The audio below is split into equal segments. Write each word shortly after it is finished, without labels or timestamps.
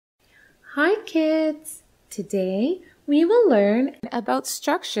Hi kids! Today we will learn about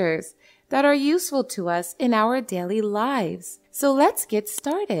structures that are useful to us in our daily lives. So let's get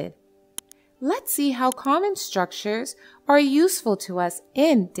started. Let's see how common structures are useful to us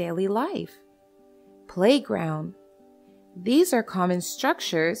in daily life. Playground. These are common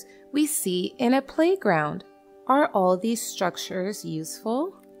structures we see in a playground. Are all these structures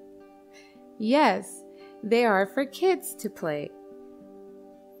useful? Yes, they are for kids to play.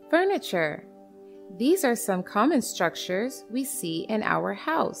 Furniture. These are some common structures we see in our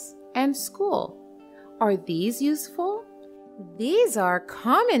house and school. Are these useful? These are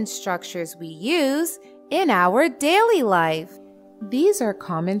common structures we use in our daily life. These are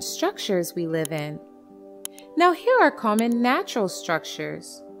common structures we live in. Now here are common natural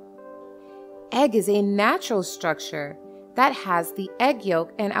structures. Egg is a natural structure that has the egg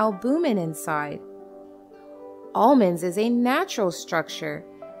yolk and albumin inside. Almonds is a natural structure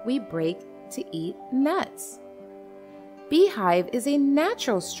we break to eat nuts. Beehive is a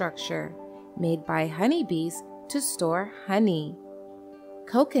natural structure made by honeybees to store honey.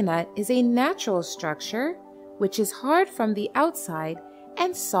 Coconut is a natural structure which is hard from the outside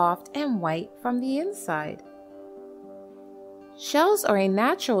and soft and white from the inside. Shells are a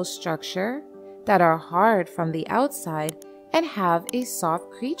natural structure that are hard from the outside and have a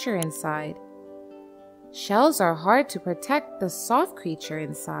soft creature inside. Shells are hard to protect the soft creature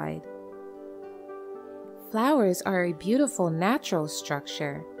inside. Flowers are a beautiful natural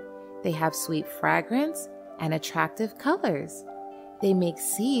structure. They have sweet fragrance and attractive colors. They make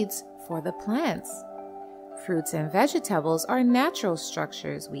seeds for the plants. Fruits and vegetables are natural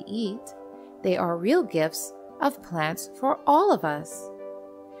structures we eat. They are real gifts of plants for all of us.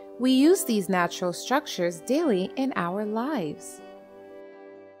 We use these natural structures daily in our lives.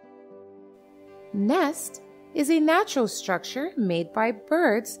 Nest is a natural structure made by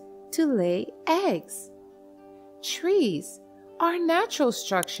birds to lay eggs. Trees are natural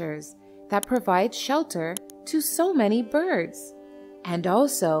structures that provide shelter to so many birds and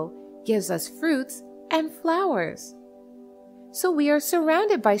also gives us fruits and flowers. So we are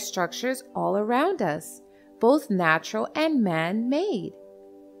surrounded by structures all around us, both natural and man-made.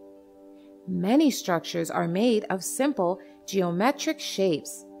 Many structures are made of simple geometric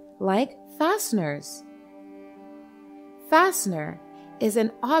shapes, like fasteners. Fastener is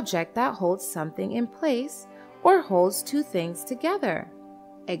an object that holds something in place or holds two things together.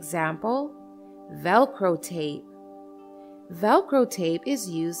 Example, Velcro tape. Velcro tape is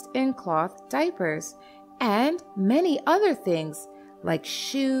used in cloth diapers and many other things like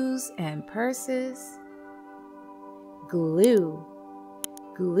shoes and purses. Glue.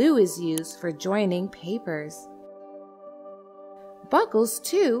 Glue is used for joining papers. Buckles,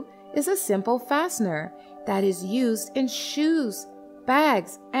 too, is a simple fastener that is used in shoes,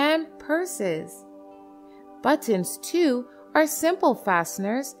 bags, and purses. Buttons, too, are simple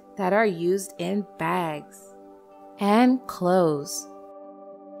fasteners that are used in bags. And clothes.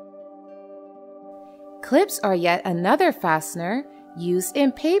 Clips are yet another fastener used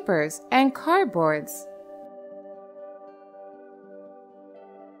in papers and cardboards.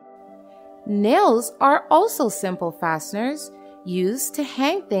 Nails are also simple fasteners used to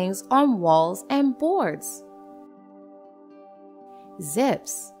hang things on walls and boards.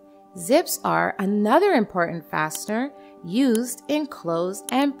 Zips. Zips are another important fastener used in clothes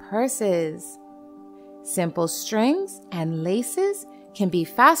and purses. Simple strings and laces can be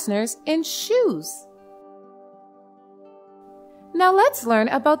fasteners in shoes. Now let's learn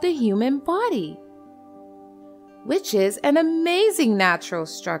about the human body, which is an amazing natural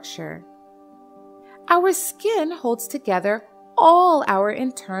structure. Our skin holds together all our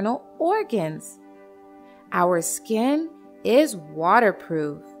internal organs. Our skin is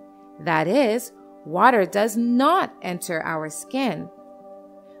waterproof. That is, water does not enter our skin.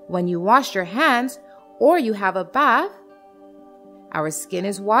 When you wash your hands or you have a bath, our skin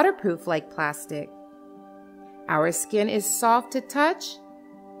is waterproof like plastic. Our skin is soft to touch.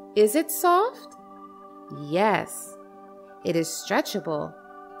 Is it soft? Yes. It is stretchable.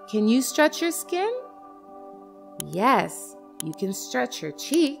 Can you stretch your skin? Yes. You can stretch your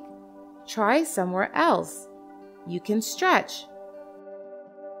cheek. Try somewhere else. You can stretch.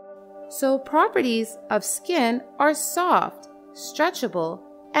 So properties of skin are soft, stretchable,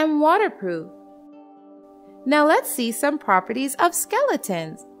 and waterproof. Now let's see some properties of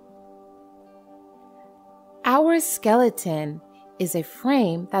skeletons. Our skeleton is a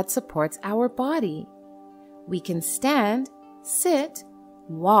frame that supports our body. We can stand, sit,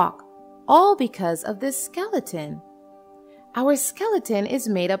 walk, all because of this skeleton. Our skeleton is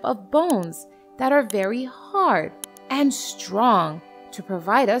made up of bones that are very hard and strong to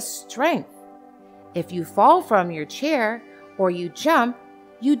provide us strength. If you fall from your chair or you jump,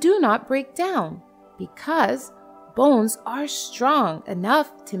 you do not break down because bones are strong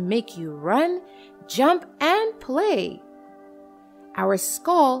enough to make you run, jump, and play. Our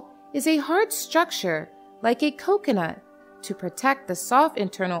skull is a hard structure like a coconut to protect the soft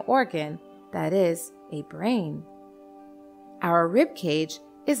internal organ that is a brain. Our rib cage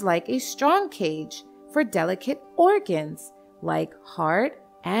is like a strong cage for delicate organs like heart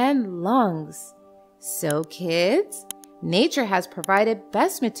and lungs. So kids, nature has provided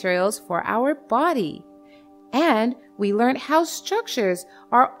best materials for our body. And we learned how structures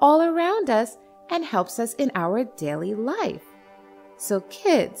are all around us and helps us in our daily life. So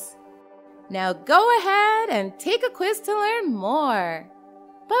kids, now go ahead and take a quiz to learn more.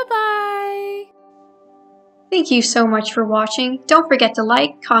 Bye-bye. Thank you so much for watching. Don't forget to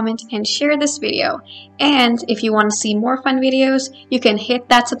like, comment, and share this video. And if you want to see more fun videos, you can hit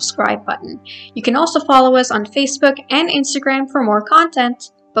that subscribe button. You can also follow us on Facebook and Instagram for more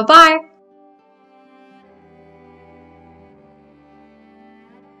content. Bye-bye!